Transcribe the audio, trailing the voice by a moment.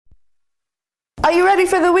Are you ready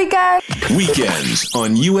for the weekend? Weekends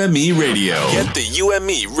on UME Radio. Get the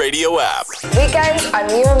UME Radio app. Weekends on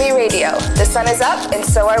UME Radio. The sun is up and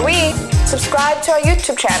so are we. Subscribe to our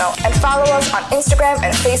YouTube channel and follow us on Instagram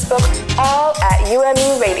and Facebook, all at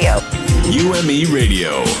UME Radio. UME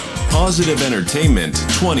Radio. Positive entertainment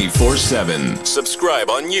 24/7. Subscribe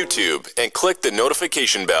on YouTube and click the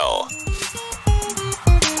notification bell.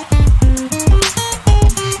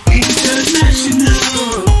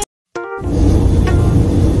 International.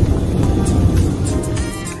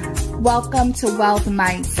 Welcome to Wealth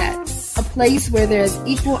Mindset, a place where there is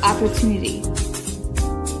equal opportunity.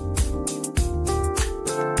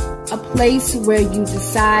 A place where you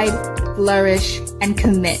decide, flourish, and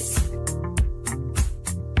commit.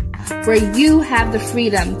 Where you have the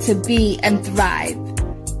freedom to be and thrive.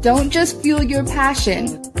 Don't just fuel your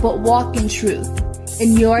passion, but walk in truth,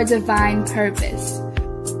 in your divine purpose.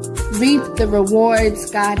 Reap the rewards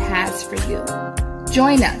God has for you.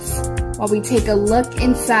 Join us while we take a look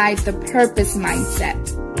inside the purpose mindset,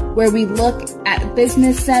 where we look at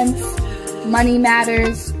business sense, money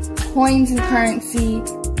matters, coins and currency,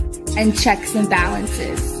 and checks and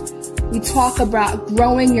balances. We talk about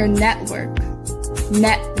growing your network,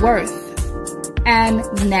 net worth, and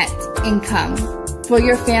net income for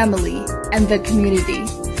your family and the community.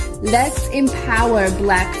 Let's empower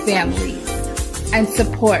Black families and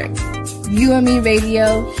support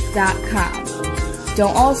UMERadio.com.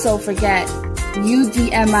 Don't also forget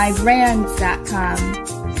UDMIBrands.com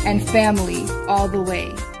and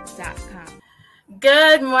FamilyAllTheWay.com.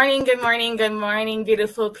 Good morning, good morning, good morning,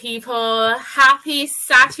 beautiful people. Happy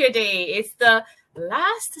Saturday. It's the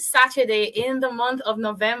last Saturday in the month of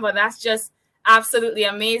November. That's just absolutely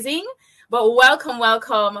amazing. But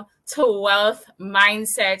welcome to Wealth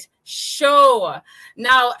Mindset Show.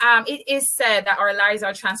 Now, it is said that our lives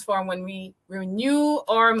are transformed when we renew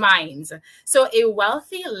our minds. So a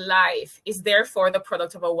wealthy life is therefore the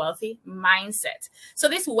product of a wealthy mindset. So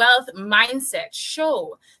this Wealth Mindset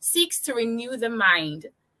Show seeks to renew the mind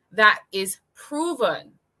that is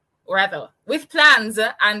proven, rather, with plans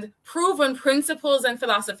and proven principles and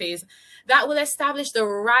philosophies that will establish the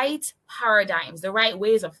right paradigms, the right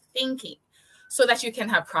ways of thinking, so that you can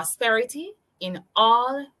have prosperity in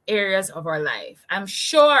all areas of our life. I'm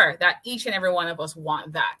sure that each and every one of us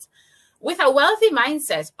want that. With a wealthy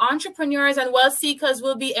mindset, entrepreneurs and wealth seekers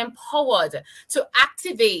will be empowered to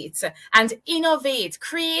activate and innovate,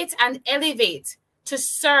 create and elevate, to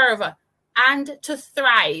serve and to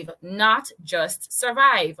thrive, not just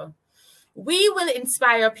survive. We will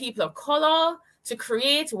inspire people of color to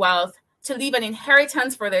create wealth, to leave an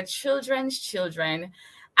inheritance for their children's children,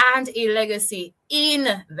 and a legacy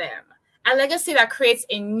in them. A legacy that creates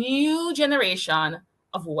a new generation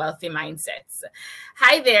of wealthy mindsets.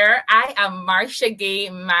 Hi there, I am Marsha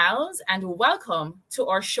Gay Miles, and welcome to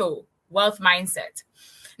our show, Wealth Mindset.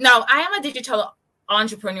 Now, I am a digital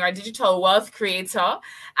entrepreneur, a digital wealth creator.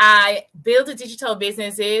 I build digital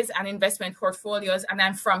businesses and investment portfolios, and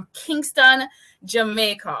I'm from Kingston,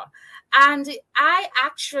 Jamaica. And I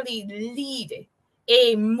actually lead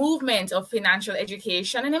a movement of financial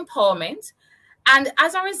education and empowerment. And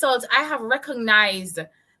as a result, I have recognized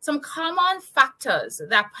some common factors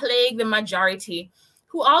that plague the majority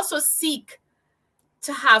who also seek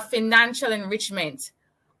to have financial enrichment,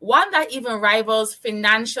 one that even rivals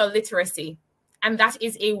financial literacy, and that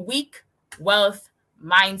is a weak wealth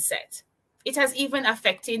mindset. It has even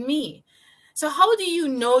affected me. So how do you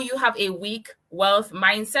know you have a weak wealth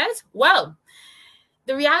mindset? Well,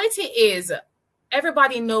 the reality is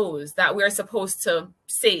everybody knows that we're supposed to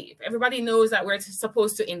save. Everybody knows that we're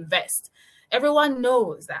supposed to invest. Everyone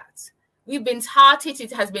knows that. We've been taught it.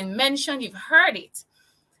 It has been mentioned. You've heard it.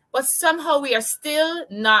 But somehow we are still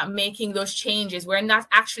not making those changes. We're not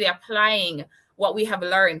actually applying what we have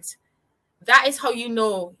learned. That is how you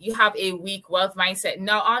know you have a weak wealth mindset.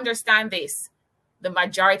 Now, understand this. The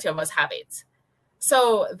majority of us have it.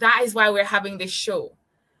 So that is why we're having this show.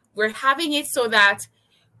 We're having it so that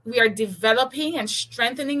we are developing and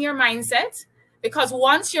strengthening your mindset, because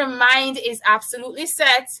once your mind is absolutely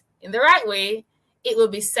set in the right way, it will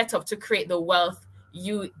be set up to create the wealth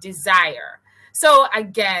you desire. So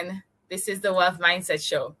again, this is the Wealth Mindset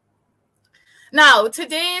Show. Now,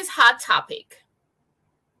 today's hot topic,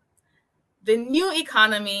 the new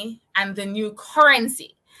economy and the new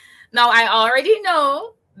currency. Now, I already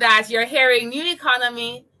know that you're hearing new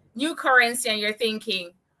economy, new currency, and you're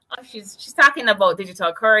thinking, oh, she's talking about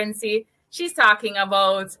digital currency. She's talking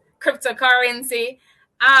about cryptocurrency.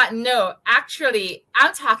 No, actually,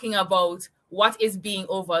 I'm talking about what is being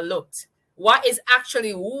overlooked, what is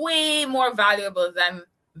actually way more valuable than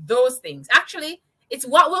those things. Actually, It's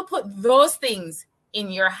what will put those things in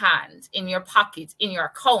your hand, in your pocket, in your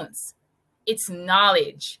accounts. It's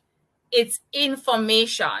knowledge. It's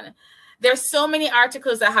information. There's so many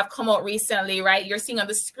articles that have come out recently, right? You're seeing on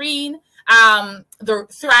the screen, the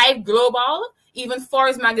Thrive Global, even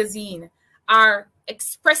Forbes magazine are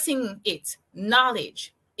expressing it.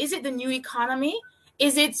 Knowledge. Is it the new economy?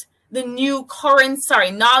 Is it the new currency?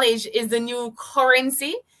 Sorry, knowledge is the new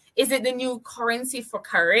currency. Is it the new currency for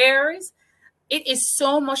careers? It is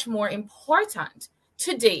so much more important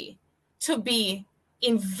today to be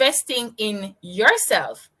investing in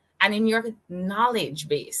yourself and in your knowledge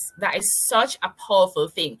base. That is such a powerful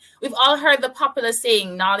thing. We've all heard the popular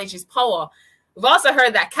saying, knowledge is power. We've also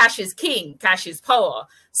heard that cash is king, cash is power.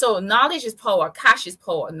 So knowledge is power, cash is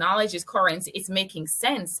power, knowledge is currency. It's making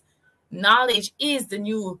sense. Knowledge is the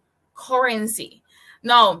new currency.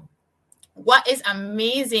 Now, what is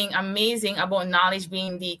amazing about knowledge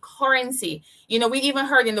being the currency? You know, we even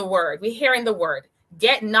heard in the word, we hear in the word,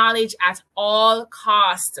 get knowledge at all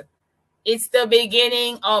cost. It's the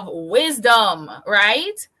beginning of wisdom,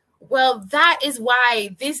 right? Well, that is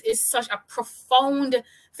why this is such a profound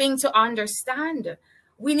thing to understand.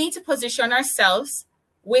 We need to position ourselves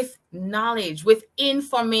with knowledge, with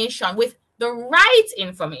information, with the right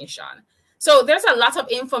information. So there's a lot of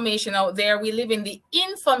information out there. We live in the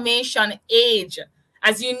information age.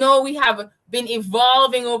 As you know, we have been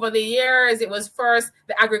evolving over the years. It was first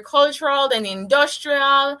the agricultural, then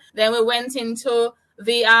industrial, then we went into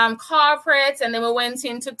the corporate, and then we went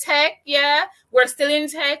into tech. Yeah, we're still in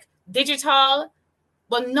tech, digital,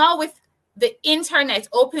 but now with the internet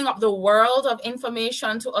opening up the world of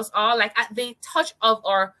information to us all, like at the touch of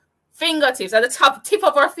our fingertips, at the tip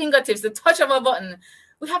of our fingertips, the touch of a button,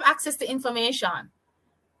 we have access to information.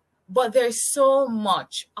 But there's so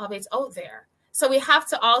much of it out there. So we have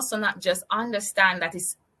to also not just understand that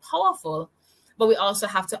it's powerful, but we also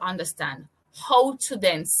have to understand how to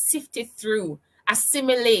then sift it through,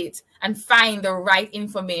 assimilate, and find the right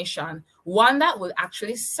information, one that will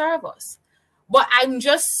actually serve us. But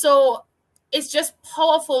it's just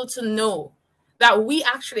powerful to know that we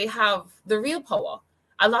actually have the real power.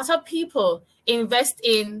 A lot of people invest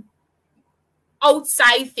in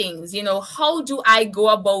outside things, you know, how do I go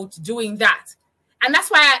about doing that? And that's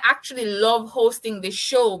why I actually love hosting this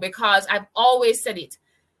show, because I've always said it.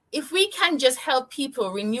 If we can just help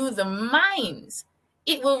people renew the minds,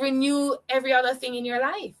 it will renew every other thing in your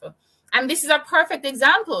life. And this is a perfect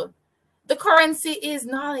example. The currency is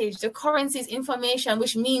knowledge. The currency is information,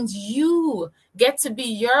 which means you get to be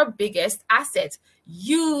your biggest asset.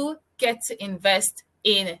 You get to invest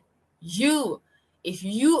in you. If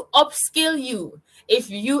you upskill you,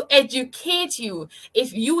 if you educate you,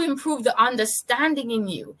 if you improve the understanding in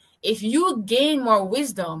you, if you gain more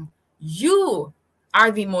wisdom, you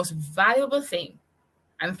are the most valuable thing.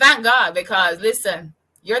 And thank God, because listen,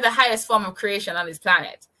 you're the highest form of creation on this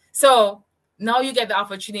planet. So now you get the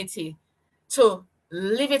opportunity to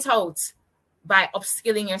live it out by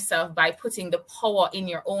upskilling yourself, by putting the power in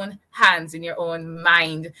your own hands, in your own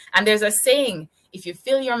mind. And there's a saying, if you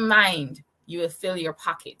fill your mind, you will fill your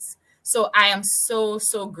pockets. So I am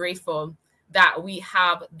so grateful that we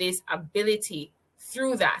have this ability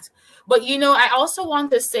through that. But, you know, I also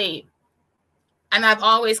want to say, and I've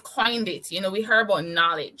always coined it, you know, we heard about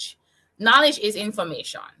knowledge. Knowledge is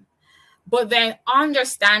information. But then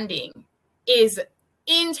understanding is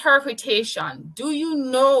interpretation. Do you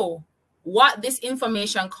know what this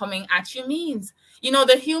information coming at you means? You know,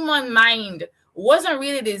 the human mind wasn't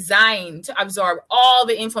really designed to absorb all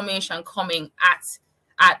the information coming at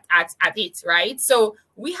it, right? So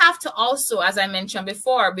we have to also, as I mentioned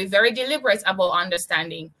before, be very deliberate about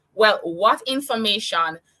understanding, well, what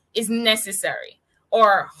information is necessary,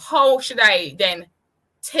 or how should I then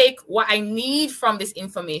take what I need from this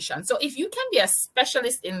information. So if you can be a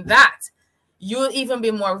specialist in that, you'll even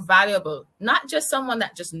be more valuable, not just someone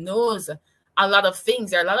that just knows a lot of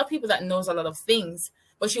things. There are a lot of people that knows a lot of things,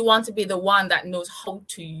 but you want to be the one that knows how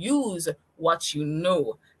to use what you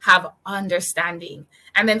know, have understanding.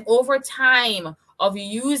 And then over time of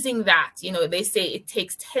using that, you know, they say it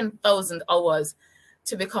takes 10,000 hours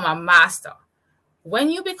to become a master.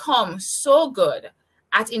 When you become so good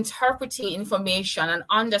at interpreting information and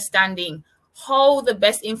understanding how the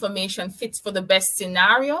best information fits for the best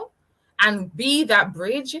scenario and be that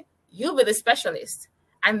bridge, you'll be the specialist.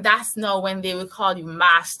 And that's now when they will call you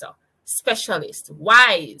master, specialist,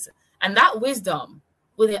 wise. And that wisdom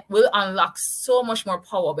will unlock so much more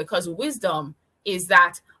power, because wisdom is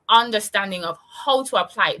that understanding of how to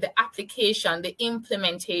apply the application, the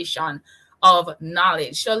implementation of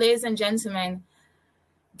knowledge. So ladies and gentlemen,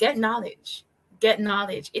 get knowledge. get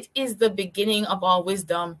knowledge. It is the beginning of all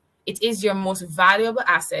wisdom. It is your most valuable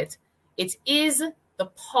asset. It is the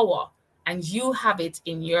power, and you have it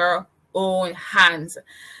in your own hands.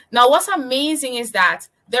 Now, what's amazing is that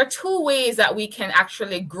there are two ways that we can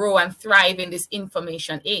actually grow and thrive in this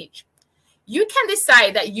information age. You can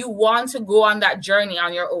decide that you want to go on that journey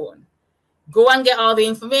on your own. Go and get all the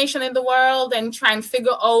information in the world and try and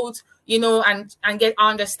figure out, and get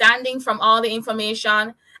understanding from all the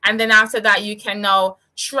information. And then after that, you can now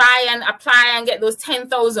try and apply and get those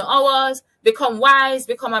 10,000 hours, become wise,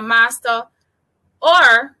 become a master.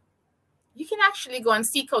 Or you can actually go and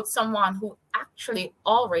seek out someone who actually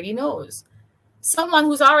already knows, someone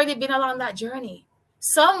who's already been along that journey,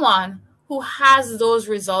 someone who has those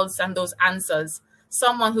results and those answers,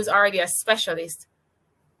 someone who's already a specialist.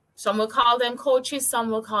 Some will call them coaches, some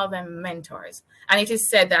will call them mentors. And it is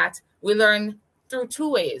said that we learn through two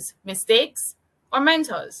ways, mistakes or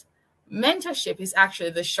mentors. Mentorship is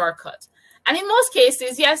actually the shortcut. And in most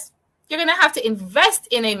cases, yes, you're going to have to invest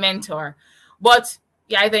in a mentor, but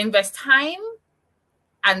you either invest time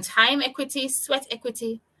and time equity, sweat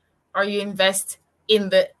equity, or you invest in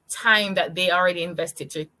the time that they already invested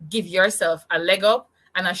to give yourself a leg up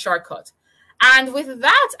and a shortcut. And with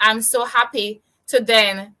that, I'm so happy to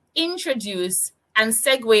then introduce and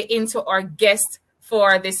segue into our guest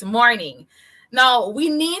for this morning. Now, we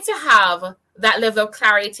need to have that level of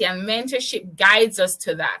clarity, and mentorship guides us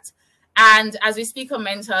to that. And as we speak of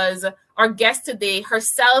mentors, our guest today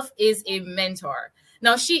herself is a mentor.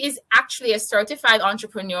 Now, she is actually a certified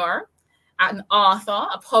entrepreneur, an author,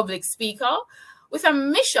 a public speaker, with a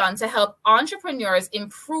mission to help entrepreneurs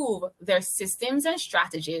improve their systems and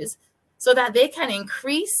strategies so that they can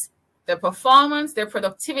increase their performance, their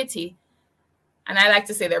productivity, and I like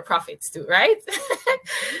to say their profits too, right?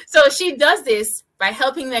 So she does this by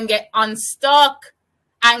helping them get unstuck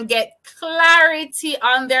and get clarity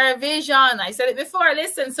on their vision. I said it before,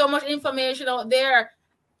 listen, so much information out there.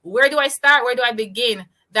 Where do I start? Where do I begin?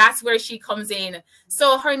 That's where she comes in.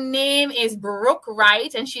 So her name is Brooke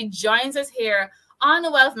Wright, and she joins us here on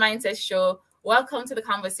the Wealth Mindset Show. Welcome to the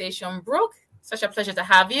conversation, Brooke. Such a pleasure to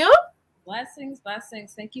have you. Blessings,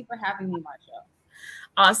 blessings. Thank you for having me, Marsha.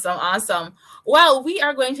 Awesome, awesome. Well, we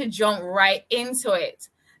are going to jump right into it.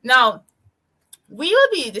 Now, we will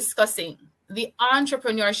be discussing the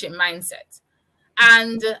entrepreneurship mindset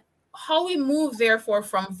and how we move, therefore,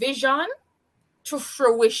 from vision to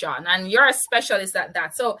fruition. And you're a specialist at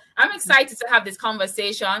that. So I'm excited to have this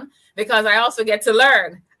conversation because I also get to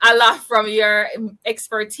learn a lot from your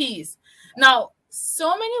expertise. Now, so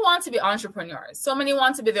many want to be entrepreneurs. So many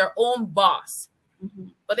want to be their own boss,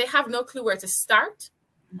 but they have no clue where to start.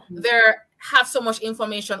 They have so much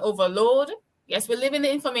information overload. Yes, we live in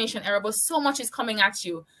the information era, but so much is coming at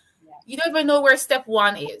you. You don't even know where step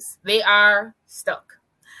one is. They are stuck.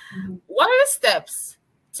 What are the steps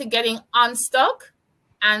to getting unstuck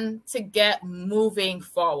and to get moving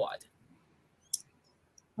forward?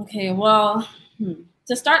 Okay, well,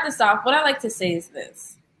 to start this off, what I like to say is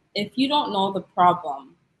this. If you don't know the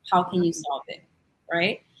problem, how can you solve it,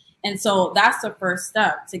 right? And so that's the first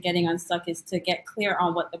step to getting unstuck, is to get clear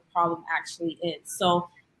on what the problem actually is. So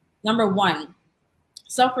number one,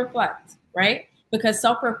 self-reflect, right? Because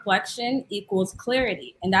self-reflection equals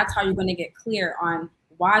clarity. And that's how you're going to get clear on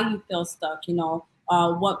why you feel stuck,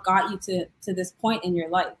 what got you to this point in your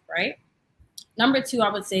life, right? Number two, I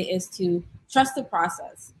would say, is to trust the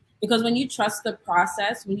process. Because when you trust the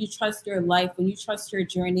process, when you trust your life, when you trust your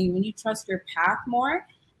journey, when you trust your path more,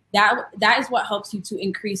 that is what helps you to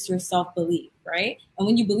increase your self-belief, right? And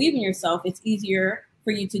when you believe in yourself, it's easier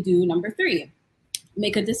for you to do number three,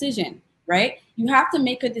 make a decision, right? You have to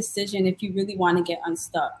make a decision if you really want to get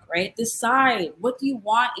unstuck, right? Decide, what do you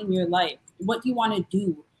want in your life? What do you want to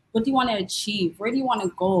do? What do you want to achieve? Where do you want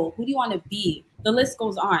to go? Who do you want to be? The list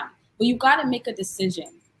goes on. But you got to make a decision,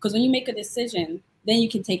 because when you make a decision, then you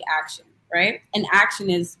can take action, right? And action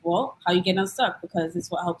is, well, how you get unstuck, because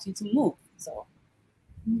it's what helps you to move. So,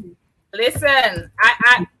 listen,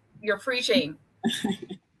 you're preaching.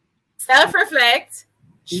 Self-reflect,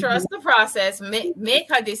 trust the process, make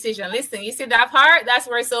a decision. Listen, you see that part? That's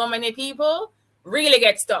where so many people really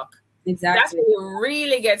get stuck. Exactly. That's where you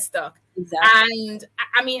really get stuck. Exactly. And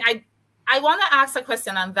I mean, I want to ask a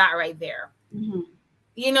question on that right there.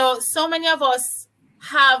 So many of us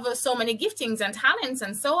have so many giftings and talents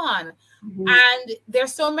and so on. And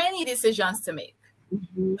there's so many decisions to make.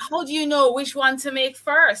 How do you know which one to make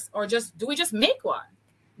first? Or do we just make one?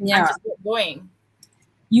 Yeah. And just get going?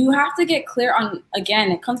 You have to get clear on, again,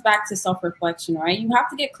 it comes back to self-reflection, right? You have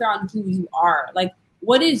to get clear on who you are. Like,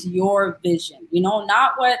 what is your vision?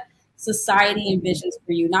 Not what society envisions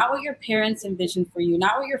for you, not what your parents envision for you,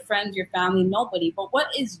 not what your friends, your family, nobody, but what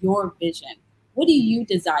is your vision? What do you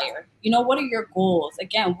desire? You know, what are your goals?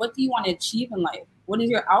 Again, what do you want to achieve in life? What is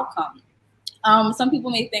your outcome? Some people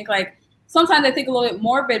may think like, sometimes I think a little bit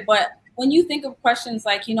morbid, but when you think of questions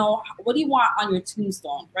like, you know, what do you want on your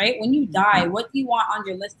tombstone, right? When you die, what do you want on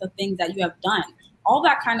your list of things that you have done? All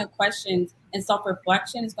that kind of questions and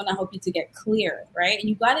self-reflection is going to help you to get clear, right? And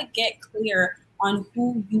you got to get clear on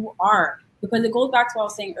who you are, because it goes back to what I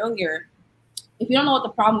was saying earlier. If you don't know what the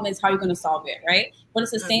problem is, how are you going to solve it, right? But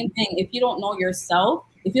it's the same thing. If you don't know yourself,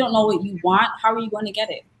 if you don't know what you want, how are you going to get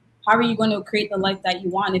it? How are you going to create the life that you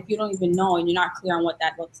want if you don't even know and you're not clear on what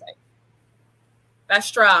that looks like? That's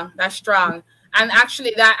strong. That's strong. And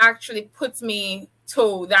actually, that actually puts me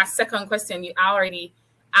to that second question. You already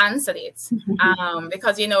answered it.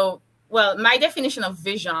 Because, you know, well, my definition of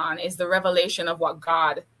vision is the revelation of what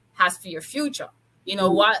God has for your future. You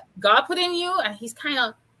know, what God put in you, and he's kind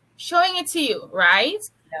of showing it to you, right?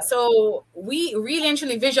 Yeah. So we really and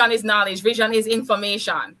truly, vision is knowledge, vision is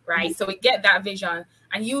information, right? So we get that vision,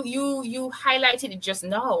 and you highlighted it just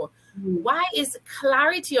now. Why is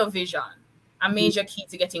clarity of vision a major key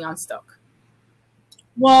to getting unstuck?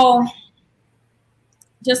 Well,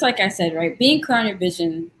 just like I said, right, being clear on your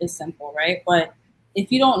vision is simple, right? But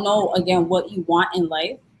if you don't know, again, what you want in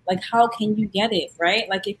life, like, how can you get it, right?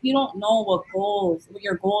 Like, if you don't know what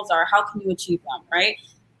your goals are, how can you achieve them, right?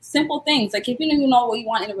 Simple things. Like, if you don't even know what you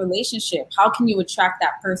want in a relationship, how can you attract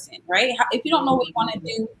that person, right? If you don't know what you want to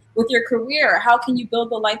do with your career, how can you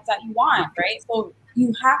build the life that you want, right? So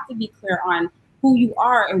you have to be clear on who you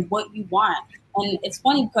are and what you want. And it's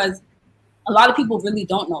funny because a lot of people really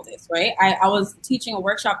don't know this, right? I was teaching a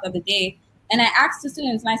workshop the other day, and I asked the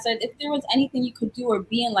students, and I said, if there was anything you could do or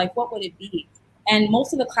be in life, what would it be? And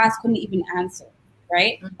most of the class couldn't even answer,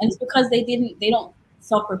 right? And it's because they don't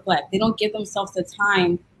self-reflect. They don't give themselves the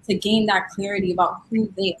time to gain that clarity about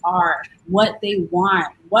who they are, what they want,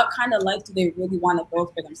 what kind of life do they really want to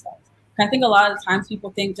build for themselves. I think a lot of times people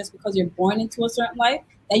think just because you're born into a certain life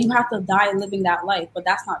that you have to die living that life, but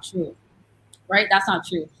that's not true, right? That's not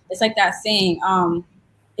true. It's like that saying,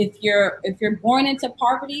 if you're born into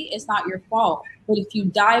poverty, it's not your fault, but if you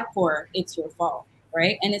die poor, it's your fault,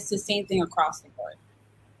 right? And it's the same thing across the board.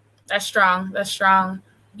 That's strong. That's strong.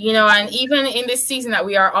 You know, and even in this season that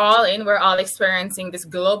we are all in, we're all experiencing this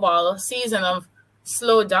global season of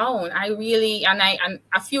slow down. And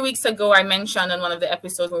a few weeks ago, I mentioned on one of the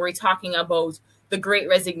episodes where we're talking about the Great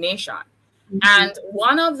Resignation. And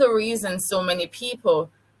one of the reasons so many people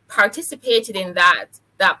participated in that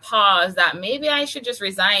pause, that maybe I should just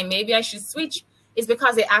resign, maybe I should switch, is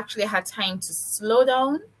because they actually had time to slow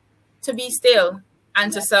down, to be still,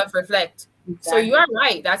 and to self-reflect. Exactly. So you are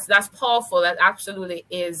right. That's powerful. That absolutely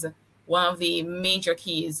is one of the major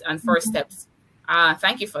keys and first steps.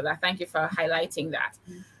 Thank you for that. Thank you for highlighting that.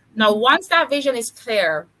 Now, once that vision is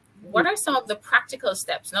clear, what are some of the practical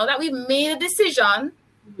steps? Now that we've made a decision,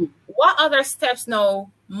 what other steps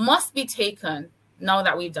now must be taken now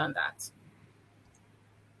that we've done that?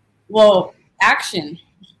 Well, action.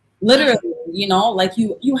 Literally, you know, like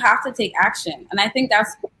you have to take action. And I think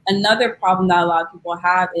that's another problem that a lot of people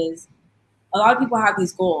have is a lot of people have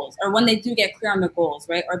these goals, or when they do get clear on their goals,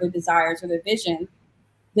 right, or their desires or their vision,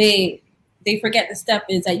 they forget the step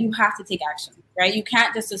is that you have to take action, right? You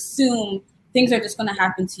can't just assume things are just going to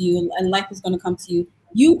happen to you and life is going to come to you.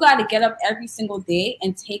 You got to get up every single day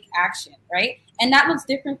and take action, right? And that looks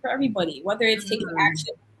different for everybody, whether it's taking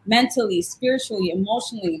action mentally, spiritually,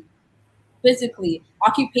 emotionally, physically,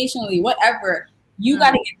 occupationally, whatever. You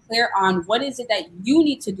got to get clear on what is it that you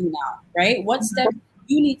need to do now, right? What steps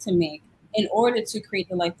you need to make in order to create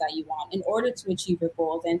the life that you want, in order to achieve your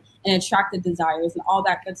goals and attract the desires and all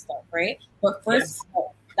that good stuff, right? But first,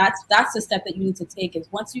 that's the step that you need to take is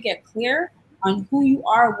once you get clear on who you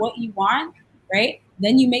are, what you want, right?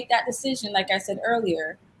 Then you make that decision, like I said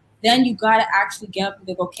earlier, then you got to actually get up and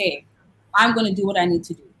think, okay, I'm going to do what I need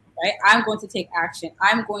to do, right? I'm going to take action.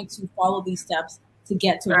 I'm going to follow these steps to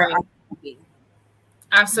get to where I want to be.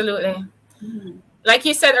 Absolutely. Like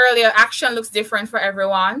you said earlier, action looks different for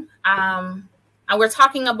everyone. And we're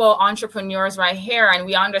talking about entrepreneurs right here. And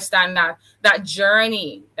we understand that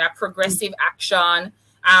journey, that progressive action,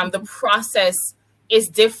 the process is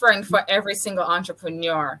different for every single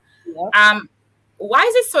entrepreneur. Yep. Why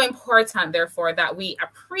is it so important, therefore, that we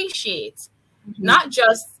appreciate not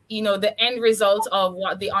just, you know, the end result of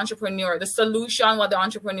what the entrepreneur, the solution, what the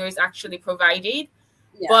entrepreneur is actually provided,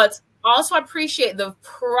 but also appreciate the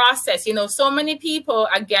process. You know, so many people,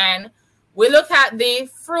 again, we look at the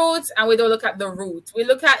fruit and we don't look at the root. We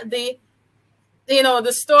look at the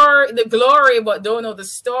the story, the glory, but don't know the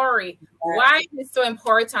story. Right. Why is it so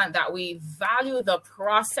important that we value the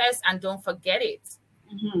process and don't forget it?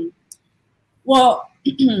 Mm-hmm. Well,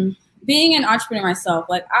 being an entrepreneur myself,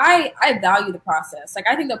 like I value the process. Like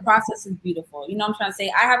I think the process is beautiful. You know what I'm trying to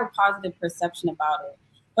say? I have a positive perception about it.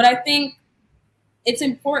 But I think it's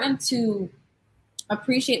important to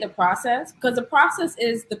appreciate the process, because the process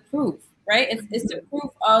is the proof, right? It's the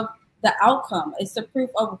proof of the outcome. It's the proof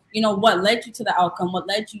of, what led you to the outcome, what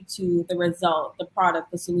led you to the result, the product,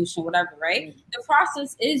 the solution, whatever, right? The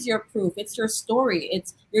process is your proof. It's your story.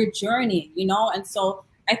 It's your journey, And so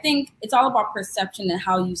I think it's all about perception and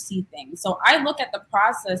how you see things. So I look at the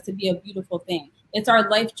process to be a beautiful thing. It's our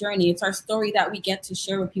life journey. It's our story that we get to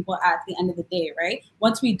share with people at the end of the day, right?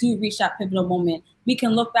 Once we do reach that pivotal moment, we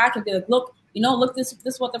can look back and be like, look, this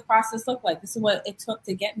is what the process looked like. This is what it took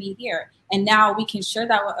to get me here. And now we can share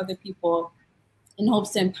that with other people in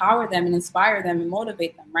hopes to empower them and inspire them and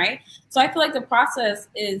motivate them, right? So I feel like the process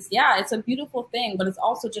is, it's a beautiful thing, but it's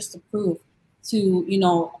also just to prove to,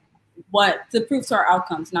 to prove to our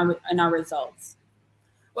outcomes and our results.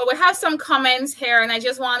 Well, we have some comments here, and I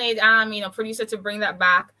just wanted, producer to bring that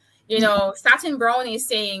back. Satin Brown is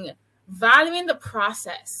saying, valuing the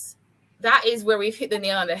process. That is where we've hit the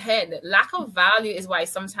nail on the head. Lack of value is why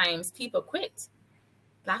sometimes people quit.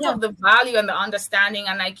 Lack of the value and the understanding.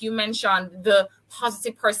 And like you mentioned, the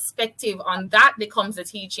positive perspective on that becomes the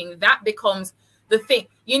teaching. That becomes the thing.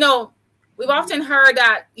 We've often heard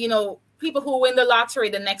that, people who win the lottery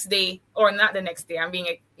the next day, or not the next day, I'm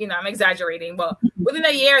exaggerating, but within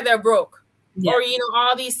a year, they're broke. Yeah. Or,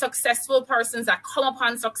 all these successful persons that come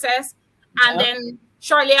upon success and then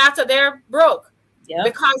shortly after they're broke. Yep.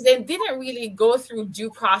 Because they didn't really go through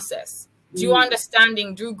due process, due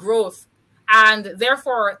understanding, due growth. And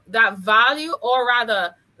therefore that value, or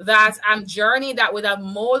rather that journey that would have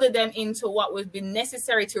molded them into what would be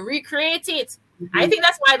necessary to recreate it. Mm-hmm. I think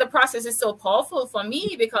that's why the process is so powerful for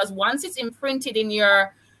me, because once it's imprinted in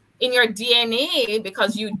your DNA,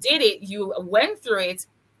 because you did it, you went through it,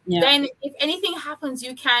 then if anything happens,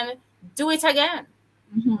 you can do it again.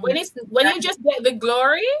 Mm-hmm. When you just get the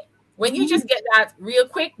glory, when you just get that real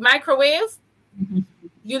quick microwave,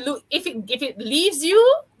 if it leaves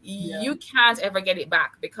you, you can't ever get it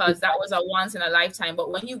back, because that was a once in a lifetime. But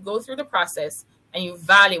when you go through the process and you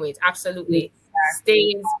value it, absolutely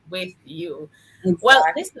stays with you. Exactly. Well,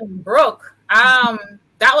 listen, Brooke,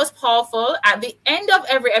 that was powerful. At the end of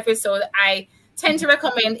every episode, I tend to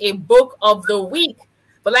recommend a book of the week.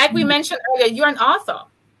 But like we mentioned earlier, you're an author.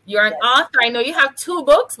 You're an author. I know you have 2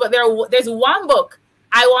 books, but there's one book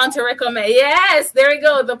I want to recommend. Yes, there we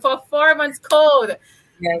go. The Performance Code.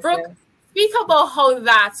 Yes, Brooke, speak about how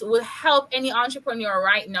that will help any entrepreneur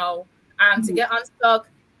right now to get unstuck,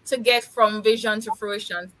 to get from vision to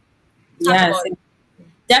fruition. Yes,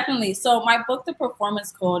 definitely. So my book, The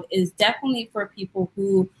Performance Code, is definitely for people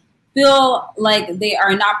who feel like they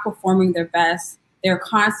are not performing their best. They're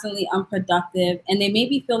constantly unproductive, and they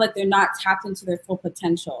maybe feel like they're not tapped into their full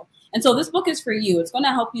potential. And so this book is for you. It's going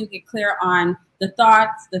to help you get clear on the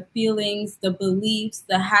thoughts, the feelings, the beliefs,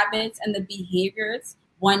 the habits, and the behaviors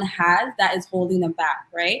one has that is holding them back,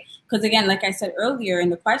 right? Because again, like I said earlier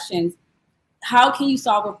in the questions, how can you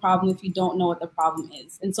solve a problem if you don't know what the problem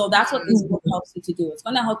is? And so that's what this book helps you to do. It's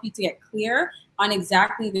going to help you to get clear on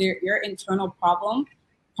exactly your internal problems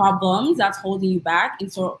that's holding you back.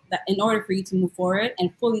 And so that in order for you to move forward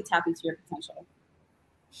and fully tap into your potential.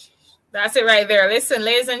 That's it right there. Listen,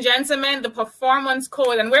 ladies and gentlemen, The Performance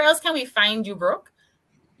Code. And where else can we find you, Brooke?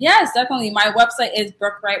 Yes, definitely. My website is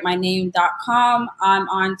brookewritemyname.com. I'm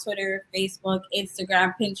on Twitter, Facebook,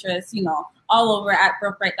 Instagram, Pinterest, all over at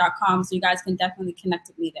brookewrite.com. So you guys can definitely connect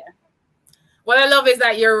with me there. What I love is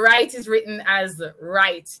that your right is written as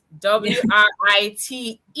right, W-R-I-T-E.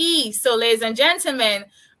 So ladies and gentlemen,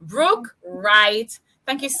 Brooke Wright.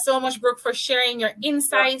 Thank you so much, Brooke, for sharing your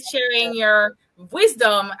insights, sharing your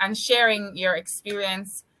wisdom, and sharing your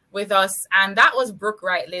experience with us. And that was Brooke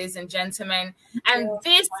Wright, ladies and gentlemen. And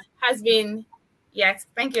this has been, yes,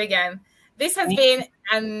 thank you again. This has been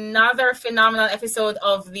another phenomenal episode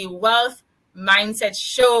of the Wealth Mindset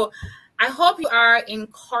Show. I hope you are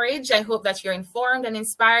encouraged. I hope that you're informed and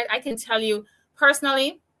inspired. I can tell you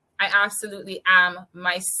personally, I absolutely am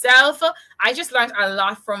myself. I just learned a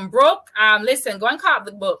lot from Brooke. Listen, go and cop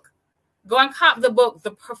the book. Go and cop the book,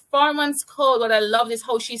 The Performance Code. What I love is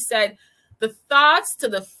how she said, the thoughts to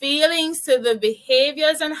the feelings to the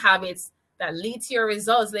behaviors and habits that lead to your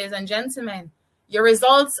results, ladies and gentlemen. Your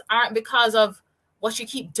results aren't because of what you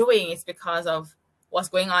keep doing. It's because of what's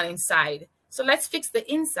going on inside. So let's fix the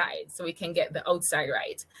inside so we can get the outside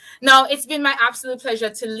right. Now, it's been my absolute pleasure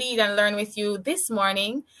to lead and learn with you this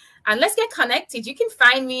morning. And let's get connected. You can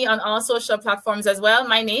find me on all social platforms as well.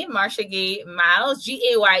 My name, Marsha Gay Miles,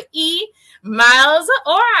 Gaye Miles,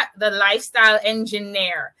 or the Lifestyle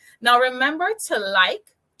Engineer. Now, remember to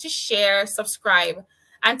like, to share, subscribe,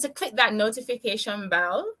 and to click that notification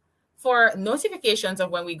bell for notifications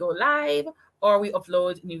of when we go live or we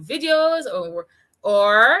upload new videos,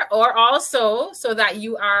 or also so that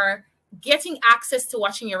you are getting access to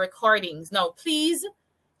watching your recordings. Now, please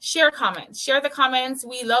share comments. Share the comments.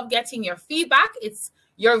 We love getting your feedback. It's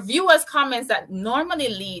your viewers' comments that normally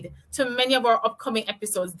lead to many of our upcoming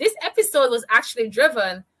episodes. This episode was actually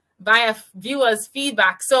driven by a viewer's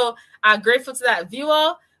feedback. So I'm grateful to that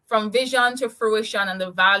viewer, from vision to fruition and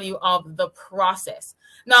the value of the process.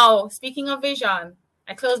 Now, speaking of vision,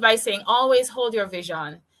 I close by saying, always hold your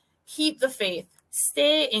vision, keep the faith,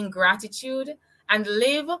 stay in gratitude, and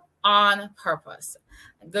live on purpose.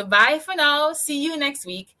 Goodbye for now. See you next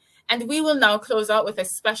week. And we will now close out with a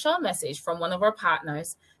special message from one of our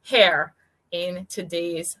partners here in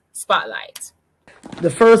today's Spotlight.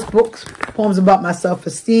 The first book, Poems About My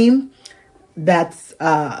Self-Esteem, that's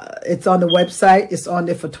it's on the website. It's on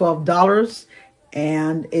there for $12.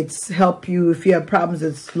 And it's help you if you have problems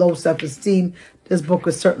with low self-esteem. This book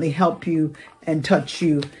will certainly help you and touch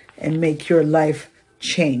you and make your life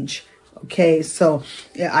change. Okay, so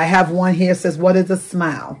yeah, I have one here that says, what is a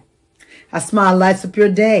smile? A smile lights up your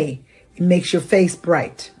day. It makes your face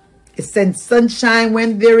bright. It sends sunshine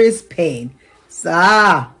when there is pain.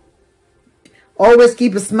 So, always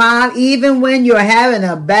keep a smile even when you're having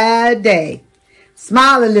a bad day.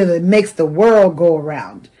 Smile a little. It makes the world go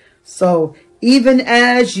around. So, even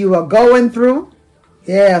as you are going through,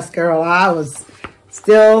 yes, girl, I was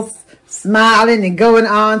still smiling and going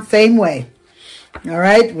on same way. All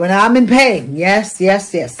right, when I'm in pain, yes.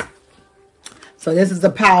 So this is a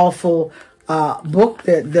powerful book.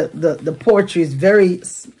 The poetry is very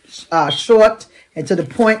short and to the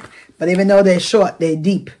point, but even though they're short, they're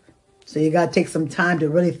deep. So you got to take some time to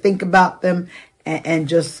really think about them and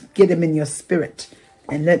just get them in your spirit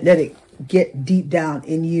and let it get deep down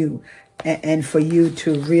in you and for you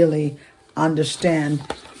to really understand,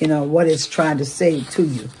 what it's trying to say to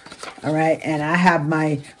you. All right. And I have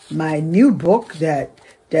my new book that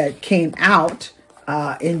came out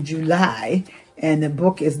in July, and the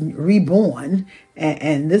book is Reborn.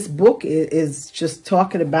 And this book is just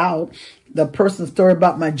talking about the person's story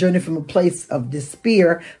about my journey from a place of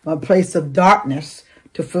despair, from a place of darkness,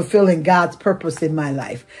 to fulfilling God's purpose in my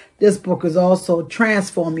life. This book is also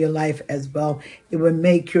transform your life as well. It will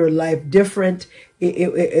make your life different.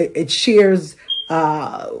 It shares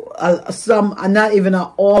some, not even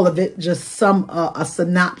all of it, just some, a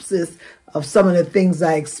synopsis of some of the things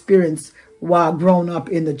I experienced while growing up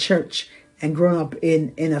in the church and growing up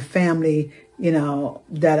in a family,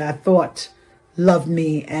 that I thought loved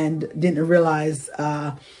me and didn't realize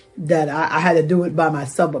that I had to do it by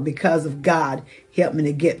myself, but because of God, He helped me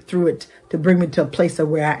to get through it, to bring me to a place of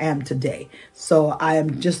where I am today. So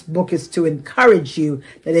book is to encourage you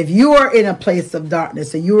that if you are in a place of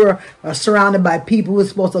darkness and you are surrounded by people who are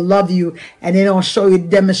supposed to love you and they don't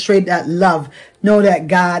demonstrate that love, know that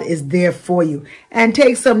God is there for you. And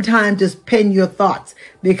take some time to pen your thoughts,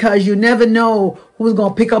 because you never know who's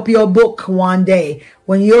going to pick up your book one day.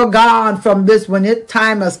 When you're gone from this, when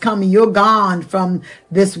time has come and you're gone from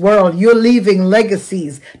this world, you're leaving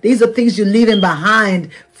legacies. These are things you're leaving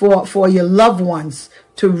behind for your loved ones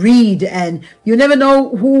to read, and you never know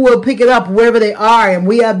who will pick it up wherever they are. And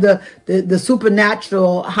we have the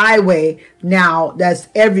supernatural highway now that's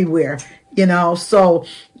everywhere, so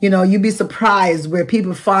you'd be surprised where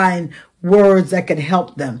people find words that can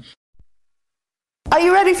help them. Are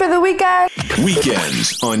you ready for the weekend?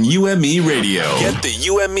 Weekends on UME Radio. Get the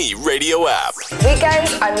UME Radio app.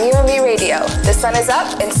 Weekends on UME Radio. The sun is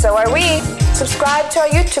up and so are we. Subscribe to our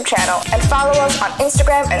YouTube channel and follow us on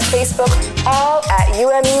Instagram and Facebook, all at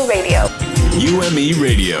UME Radio. UME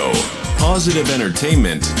Radio. Positive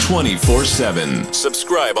entertainment 24/7.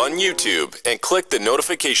 Subscribe on YouTube and click the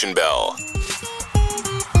notification bell.